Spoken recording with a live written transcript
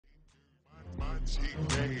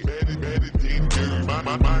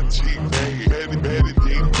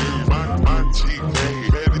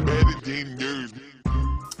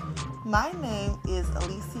My name is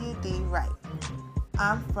Alesia Wright.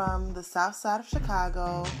 I'm from the south side of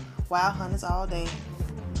Chicago. Wild hunters all day.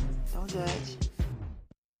 Don't judge.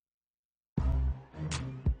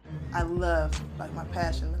 I love, like my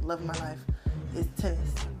passion, the love of my life is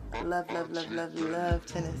tennis. I love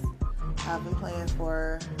tennis. I've been playing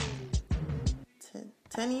for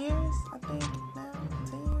 10 years, I think now,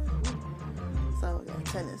 10 years. So yeah,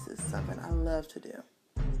 tennis is something I love to do.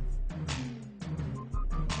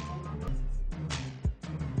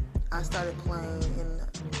 I started playing in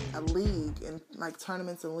a league, in like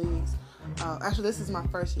tournaments and leagues. Actually, this is my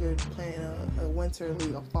first year playing a winter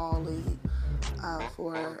league, a fall league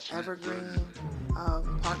for Evergreen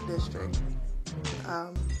Park District.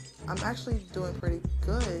 I'm actually doing pretty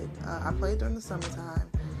good. I played during the summertime,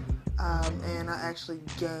 and I actually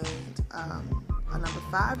gained a number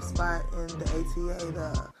 5 spot in the ATA,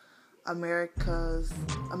 the America's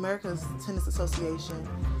Tennis Association,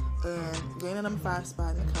 and gained a number 5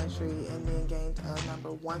 spot in the country, and then gained a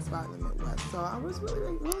number 1 spot in the Midwest. So I was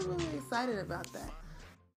really excited about that.